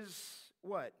is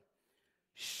what?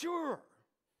 Sure.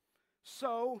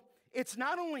 So it's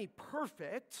not only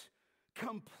perfect,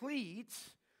 complete,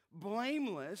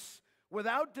 blameless,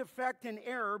 without defect and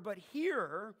error, but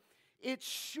here it's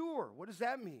sure. What does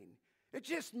that mean? It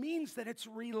just means that it's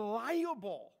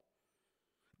reliable,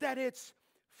 that it's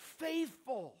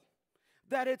faithful,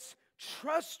 that it's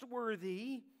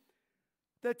trustworthy.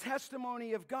 The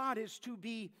testimony of God is to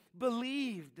be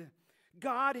believed.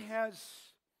 God has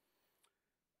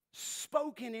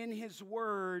spoken in his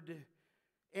word,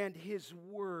 and his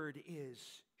word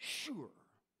is sure.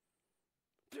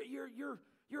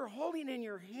 You're holding in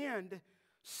your hand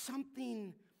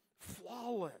something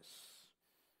flawless.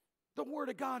 The word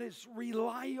of God is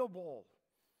reliable.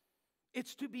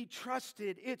 It's to be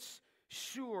trusted. It's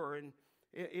sure. And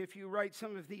if you write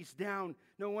some of these down,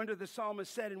 no wonder the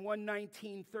psalmist said in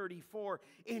 119:34,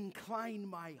 incline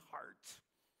my heart.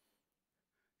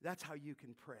 That's how you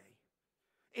can pray.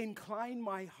 Incline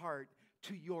my heart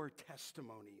to your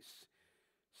testimonies.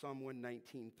 Psalm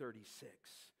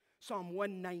 119:36. Psalm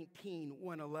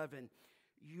 119:111.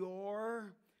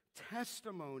 Your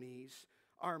testimonies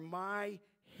are my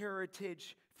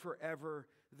heritage forever.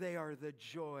 They are the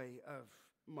joy of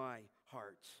my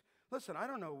heart. Listen, I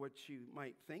don't know what you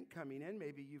might think coming in.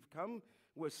 Maybe you've come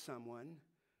with someone.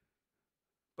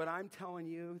 But I'm telling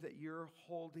you that you're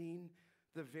holding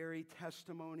the very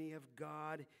testimony of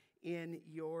God in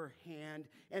your hand.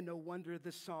 And no wonder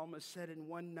the psalmist said in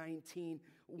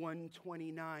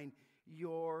 119:129,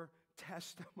 your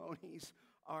testimonies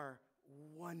are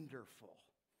wonderful.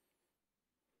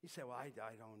 You say, well, I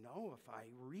don't know if I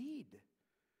read.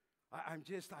 I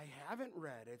haven't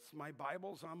read. My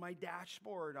Bible's on my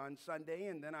dashboard on Sunday,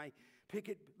 and then I pick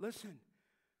it. Listen,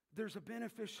 there's a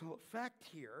beneficial effect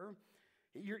here.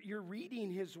 You're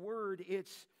reading his word.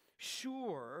 It's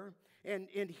sure.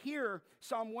 And here,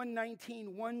 Psalm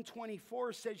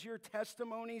 119:124 says, your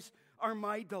testimonies are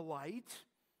my delight.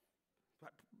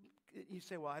 You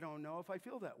say, well, I don't know if I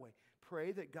feel that way.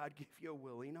 Pray that God give you a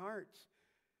willing heart.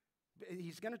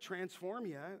 He's going to transform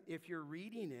you if you're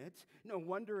reading it. No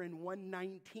wonder in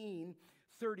 119,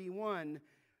 31,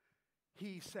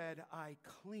 he said, I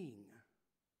cling.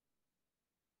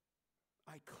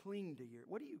 I cling to your,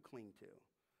 what do you cling to?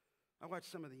 I watch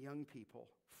some of the young people,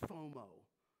 FOMO.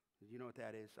 You know what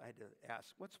that is? I had to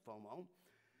ask, what's FOMO?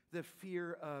 The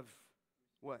fear of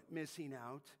what? Missing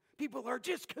out. People are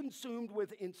just consumed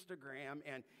with Instagram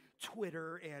and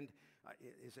Twitter and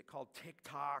is it called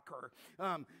TikTok or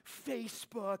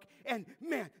Facebook? And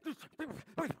man,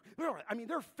 I mean,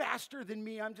 they're faster than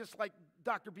me. I'm just like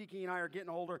Dr. Beaky and I are getting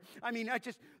older. I mean,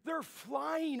 they're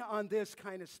flying on this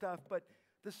kind of stuff. But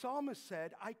the psalmist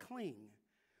said, I cling.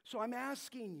 So I'm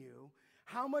asking you,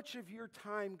 how much of your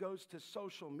time goes to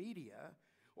social media?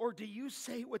 Or do you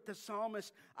say with the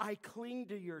psalmist, I cling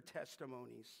to your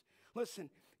testimonies? Listen,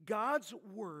 God's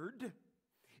word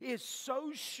is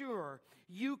so sure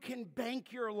you can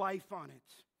bank your life on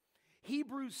it.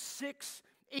 Hebrews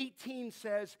 6:18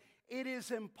 says, it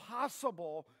is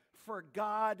impossible for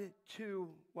God to,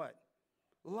 what?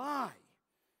 Lie.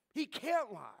 He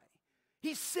can't lie.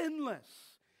 He's sinless.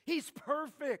 He's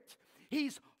perfect.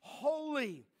 He's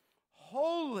holy,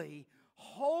 holy,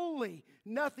 holy.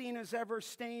 Nothing has ever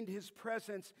stained his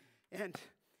presence, and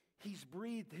he's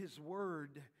breathed his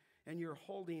word, and you're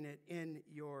holding it in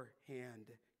your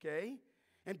hand, okay?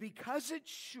 And because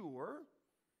it's sure,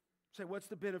 say, what's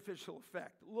the beneficial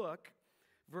effect? Look,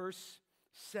 verse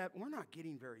 7. We're not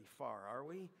getting very far, are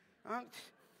we?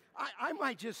 I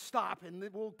might just stop, and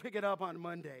we'll pick it up on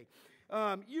Monday.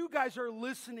 You guys are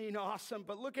listening awesome,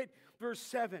 but look at verse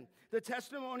 7. The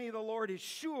testimony of the Lord is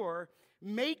sure,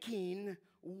 making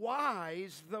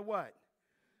wise the what?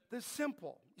 The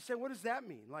simple. You say, what does that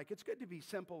mean? Like, it's good to be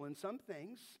simple in some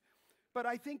things, but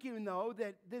I think you know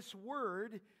that this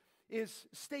word is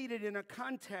stated in a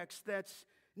context that's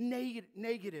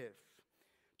negative.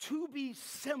 To be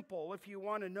simple, if you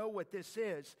want to know what this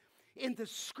is, in the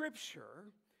scripture,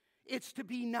 it's to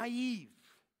be naive.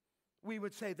 We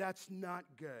would say that's not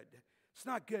good. It's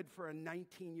not good for a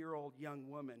 19-year-old young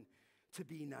woman to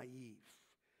be naive.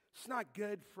 It's not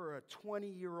good for a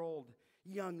 20-year-old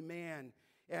young man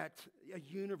at a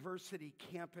university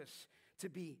campus to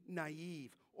be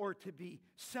naive or to be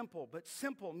simple. But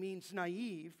simple means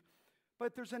naive.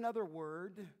 But there's another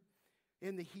word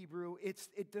in the Hebrew.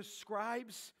 It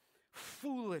describes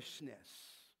foolishness.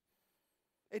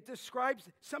 It describes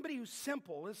somebody who's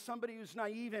simple as somebody who's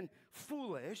naive and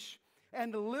foolish.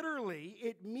 And literally,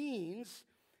 it means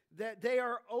that they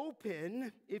are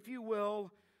open, if you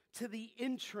will, to the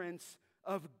entrance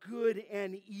of good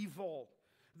and evil.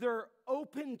 They're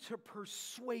open to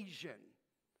persuasion.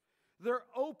 They're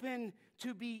open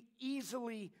to be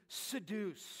easily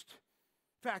seduced.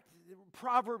 In fact,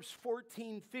 Proverbs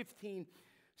 14:15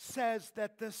 says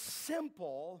that the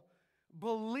simple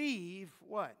believe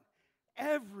what?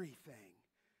 Everything.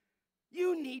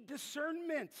 You need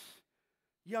discernment,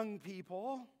 young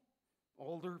people,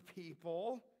 older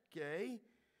people, okay?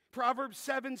 Proverbs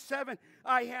 7:7,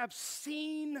 I have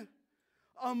seen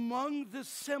among the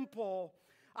simple,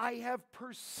 I have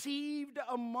perceived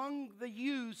among the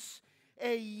youths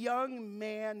a young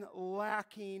man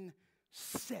lacking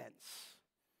sense.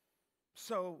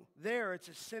 So there it's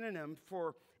a synonym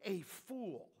for a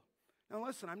fool. Now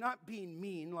listen, I'm not being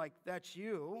mean like that's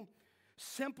you.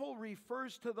 Simple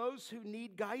refers to those who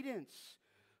need guidance,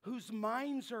 whose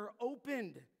minds are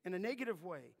opened in a negative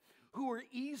way, who are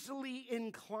easily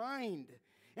inclined.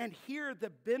 And here the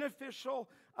beneficial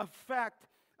effect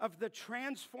of the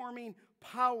transforming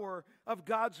power of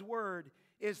God's word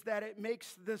is that it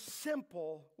makes the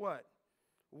simple what?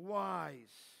 Wise.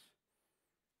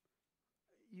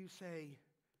 You say,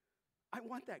 I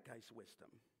want that guy's wisdom.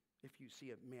 If you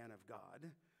see a man of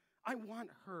God, I want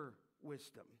her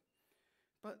wisdom.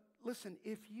 But listen,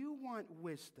 if you want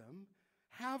wisdom,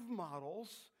 have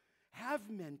models, have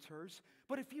mentors.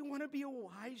 But if you want to be a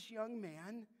wise young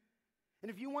man,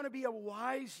 and if you want to be a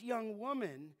wise young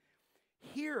woman,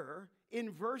 here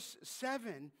in verse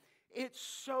 7, it's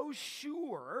so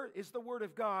sure, is the word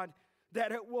of God,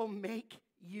 that it will make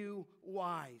you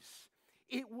wise.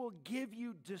 It will give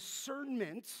you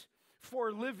discernment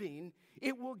for living.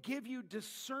 It will give you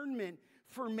discernment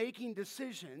for making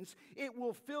decisions. It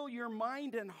will fill your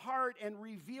mind and heart and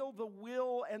reveal the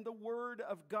will and the word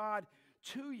of God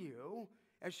to you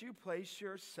as you place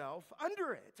yourself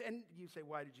under it. And you say,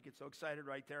 why did you get so excited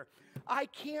right there? I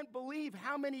can't believe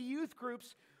how many youth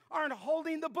groups aren't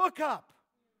holding the book up.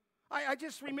 I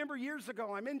just remember years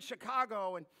ago, I'm in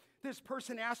Chicago, and this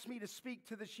person asked me to speak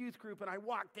to this youth group, and I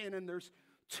walked in, and there's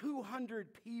 200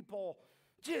 people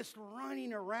just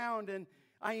running around, and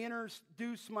I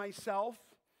introduced myself.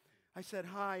 I said,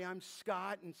 hi, I'm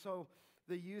Scott, and so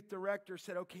the youth director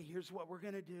said, okay, here's what we're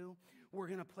going to do. We're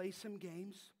going to play some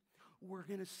games. We're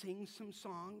going to sing some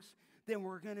songs. Then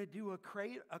we're going to do a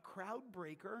crowd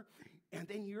breaker. And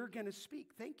then you're going to speak.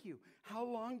 Thank you. How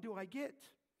long do I get?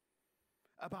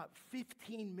 About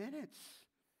 15 minutes.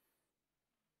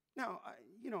 Now,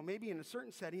 maybe in a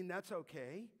certain setting, that's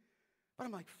okay. But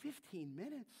I'm like, 15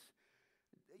 minutes?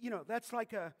 That's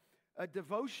like a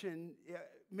devotion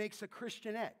makes a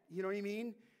Christianette. You know what I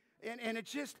mean? And it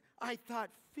just, I thought,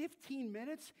 15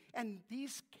 minutes? And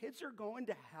these kids are going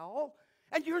to hell?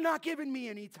 And you're not giving me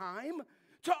any time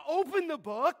to open the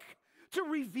book, to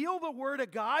reveal the Word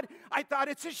of God? I thought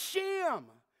it's a sham.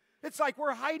 It's like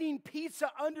we're hiding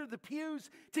pizza under the pews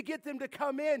to get them to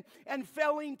come in and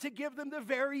failing to give them the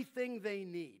very thing they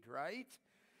need, right?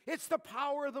 It's the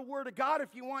power of the Word of God.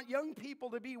 If you want young people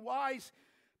to be wise,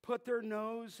 put their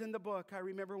nose in the book. I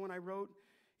remember when I wrote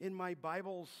in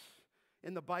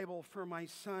the Bible for my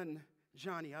son,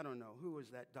 Johnny, I don't know, who was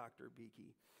that, Dr.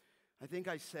 Beakey? I think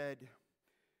I said,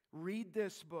 read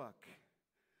this book.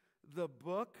 The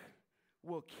book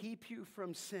will keep you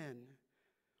from sin,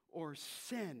 or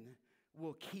sin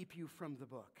will keep you from the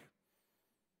book.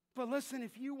 But listen,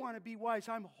 if you want to be wise,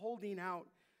 I'm holding out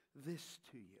this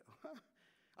to you.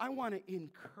 I want to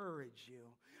encourage you.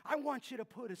 I want you to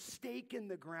put a stake in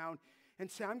the ground and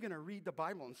say, I'm going to read the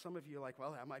Bible. And some of you are like,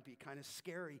 well, that might be kind of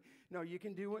scary. No, you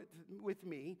can do it with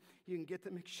me. You can get the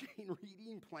McShane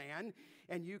reading plan,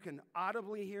 and you can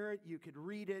audibly hear it. You could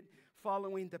read it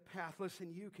following the path.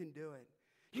 Listen, you can do it.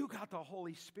 You got the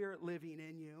Holy Spirit living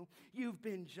in you. You've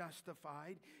been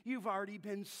justified. You've already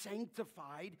been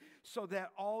sanctified so that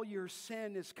all your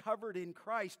sin is covered in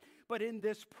Christ. But in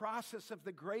this process of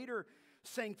the greater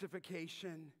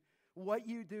sanctification, what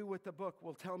you do with the book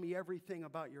will tell me everything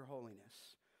about your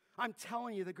holiness. I'm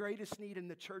telling you, the greatest need in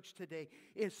the church today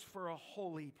is for a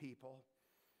holy people.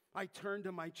 I turned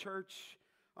to my church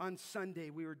on Sunday.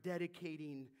 We were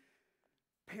dedicating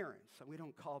parents. We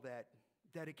don't call that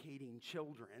dedicating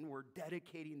children. We're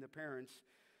dedicating the parents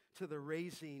to the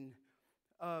raising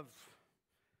of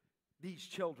these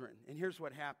children. And here's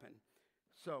what happened.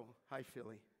 So, hi,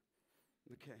 Philly.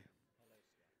 Okay.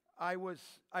 I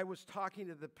was talking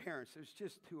to the parents. There's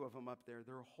just two of them up there.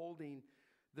 They're holding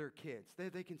their kids.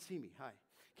 They can see me. Hi.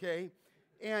 Okay.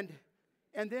 And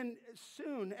then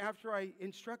soon after I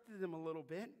instructed them a little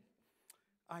bit,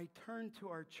 I turned to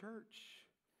our church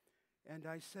and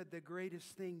I said, the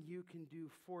greatest thing you can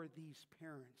do for these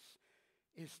parents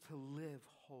is to live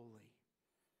holy.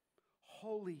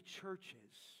 Holy churches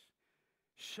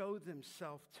show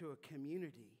themselves to a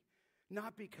community,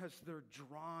 not because they're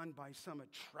drawn by some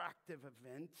attractive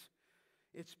event.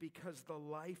 It's because the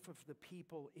life of the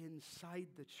people inside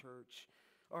the church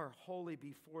are holy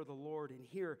before the Lord. And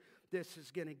here, this is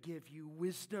going to give you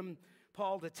wisdom.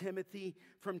 Paul to Timothy,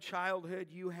 from childhood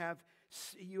you have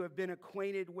been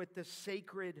acquainted with the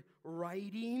sacred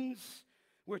writings,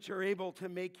 which are able to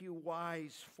make you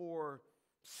wise for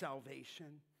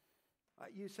salvation.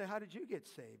 You say, how did you get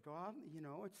saved? Well,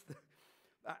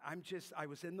 I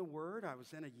was in the Word, I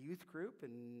was in a youth group,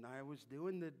 and I was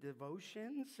doing the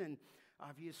devotions, and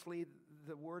obviously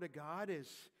the Word of God is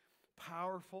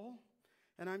powerful,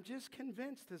 and I'm just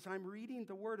convinced as I'm reading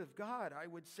the Word of God, I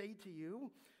would say to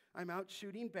you, I'm out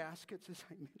shooting baskets, as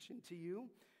I mentioned to you,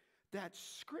 that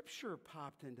Scripture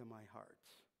popped into my heart.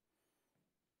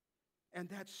 And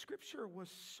that Scripture was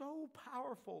so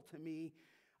powerful to me,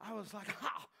 I was like,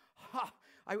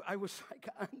 I was like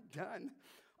undone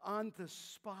on the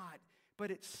spot,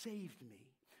 but it saved me.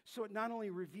 So it not only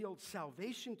revealed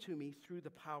salvation to me through the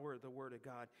power of the Word of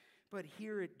God, but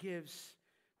here it gives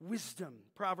wisdom.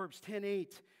 Proverbs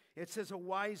 10:8, it says, a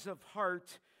wise of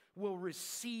heart will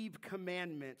receive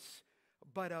commandments,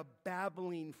 but a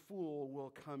babbling fool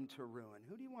will come to ruin.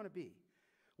 Who do you want to be?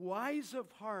 Wise of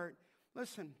heart.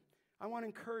 Listen, I want to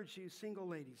encourage you, single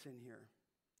ladies in here.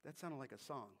 That sounded like a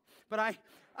song. But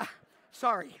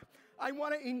sorry. I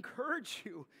want to encourage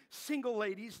you, single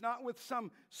ladies, not with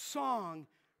some song.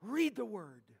 Read the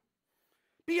Word.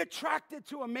 Be attracted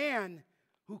to a man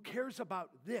who cares about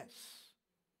this.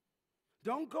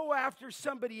 Don't go after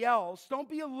somebody else. Don't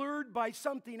be allured by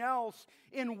something else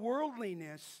in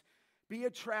worldliness. Be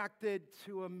attracted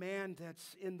to a man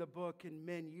that's in the book. And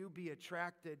men, you be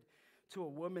attracted to a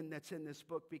woman that's in this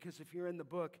book, because if you're in the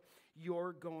book,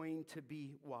 you're going to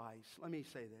be wise. Let me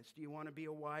say this. Do you want to be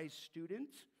a wise student?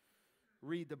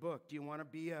 Read the book. Do you want to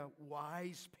be a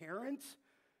wise parent?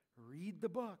 Read the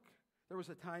book. There was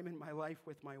a time in my life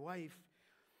with my wife,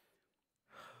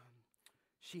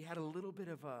 she had a little bit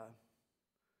of a,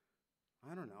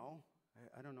 I don't know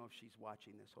if she's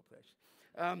watching this,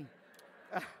 hopefully.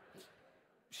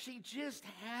 She just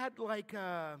had like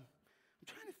a I'm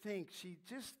trying to think. She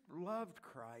just loved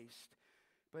Christ,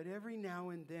 but every now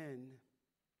and then,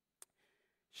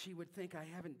 she would think, I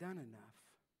haven't done enough.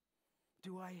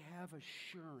 Do I have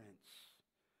assurance?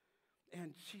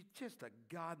 And she's just a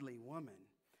godly woman.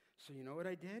 So you know what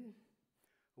I did?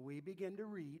 We began to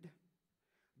read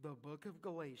the book of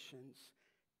Galatians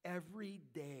every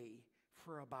day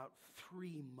for about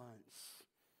 3 months.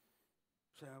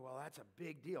 So, well, that's a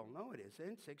big deal. No, it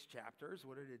isn't. 6 chapters.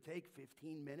 What did it take?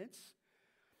 15 minutes?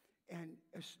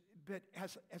 But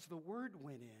as the word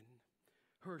went in,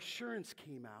 her assurance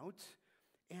came out,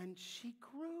 and she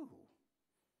grew.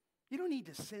 You don't need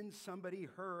to send somebody, you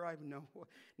don't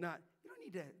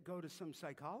need to go to some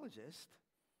psychologist.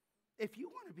 If you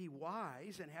want to be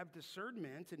wise and have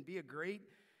discernment and be a great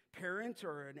parent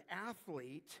or an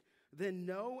athlete, then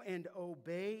know and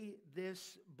obey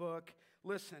this book.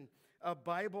 Listen, a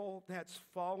Bible that's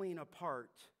falling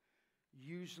apart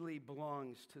usually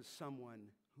belongs to someone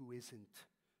who isn't,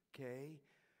 okay?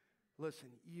 Listen,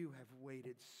 you have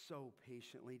waited so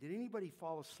patiently. Did anybody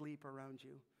fall asleep around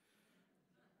you?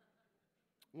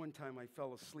 One time I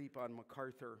fell asleep on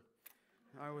MacArthur.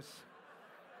 I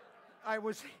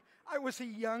was a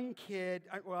young kid.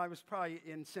 I was probably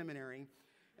in seminary,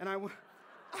 and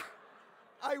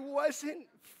I wasn't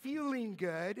feeling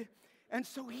good, and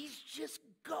so he's just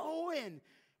going,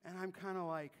 and I'm kind of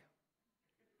like,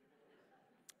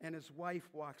 and his wife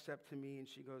walks up to me, and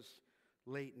she goes,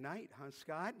 late night, huh,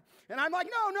 Scott? And I'm like,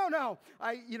 no.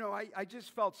 I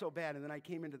just felt so bad, and then I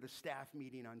came into the staff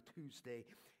meeting on Tuesday,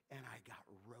 and I got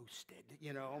roasted,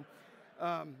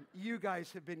 You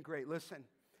guys have been great. Listen,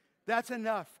 that's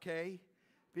enough, okay?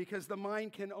 Because the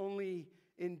mind can only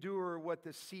endure what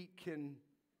the seat can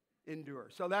endure.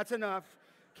 So that's enough,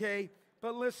 okay?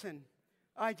 But listen,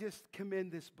 I just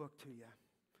commend this book to you.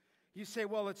 You say,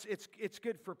 well, it's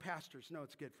good for pastors. No,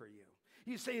 it's good for you.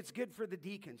 You say it's good for the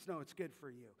deacons. No, it's good for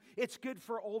you. It's good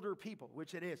for older people,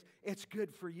 which it is. It's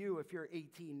good for you if you're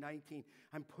 18, 19.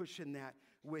 I'm pushing that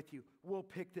with you. We'll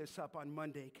pick this up on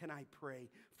Monday. Can I pray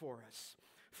for us?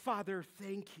 Father,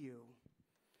 thank you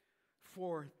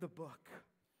for the book.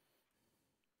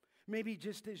 Maybe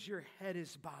just as your head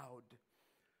is bowed,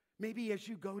 maybe as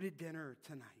you go to dinner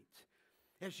tonight,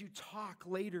 as you talk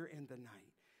later in the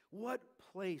night, what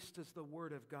place does the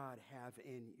Word of God have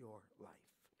in your life?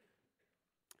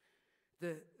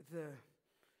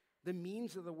 The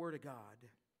means of the Word of God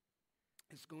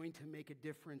is going to make a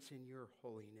difference in your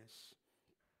holiness.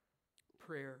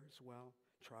 Prayer as well,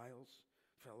 trials,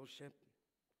 fellowship.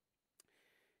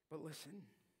 But listen,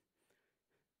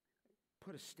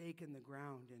 put a stake in the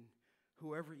ground, and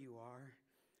whoever you are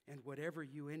and whatever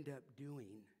you end up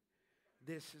doing,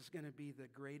 this is going to be the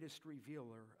greatest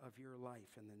revealer of your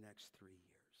life in the next 3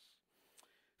 years.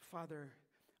 Father,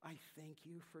 I thank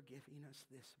you for giving us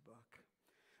this book.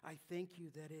 I thank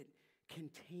you that it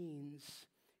contains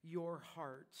your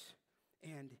heart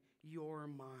and your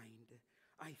mind.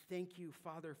 I thank you,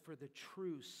 Father, for the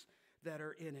truths that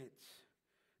are in it.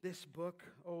 This book,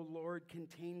 O Lord,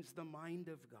 contains the mind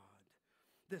of God,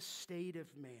 the state of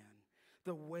man,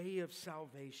 the way of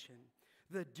salvation,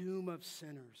 the doom of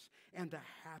sinners, and the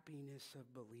happiness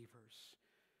of believers.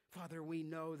 Father, we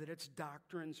know that its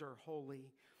doctrines are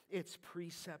holy, its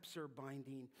precepts are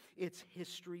binding, its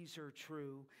histories are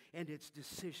true, and its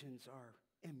decisions are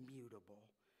immutable.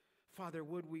 Father,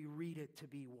 would we read it to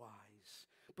be wise,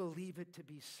 believe it to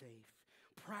be safe,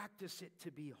 practice it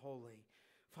to be holy.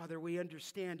 Father, we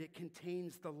understand it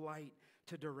contains the light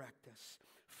to direct us,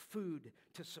 food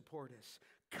to support us,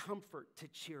 comfort to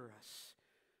cheer us.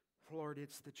 Lord,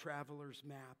 it's the traveler's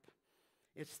map,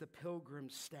 it's the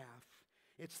pilgrim's staff,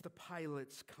 it's the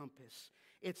pilot's compass,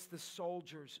 it's the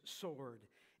soldier's sword,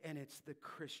 and it's the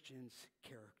Christian's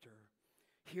character.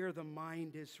 Here the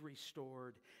mind is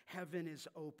restored, heaven is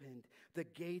opened, the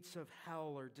gates of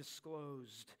hell are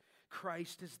disclosed.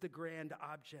 Christ is the grand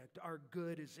object, our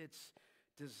good is its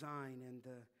design, and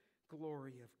the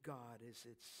glory of God is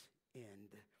its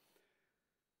end.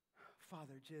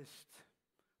 Father, just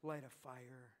light a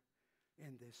fire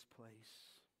in this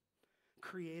place.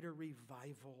 Create a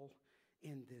revival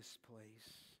in this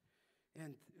place.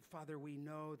 And Father, we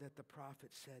know that the prophet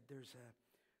said there's a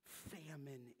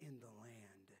famine in the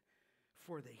land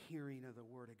for the hearing of the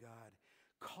word of God.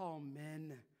 Call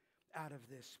men out of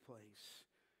this place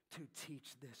to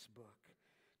teach this book.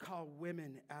 Call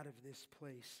women out of this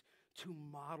place to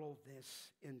model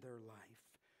this in their life.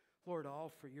 Lord,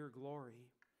 all for your glory.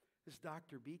 As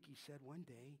Dr. Beakey said, one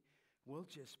day we'll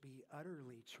just be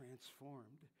utterly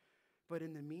transformed. But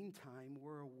in the meantime,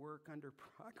 we're a work under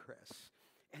progress,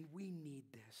 and we need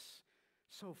this.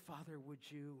 So, Father, would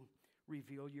you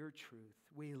reveal your truth.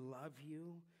 We love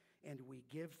you and we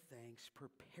give thanks.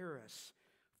 Prepare us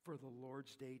for the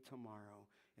Lord's day tomorrow.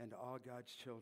 And all God's children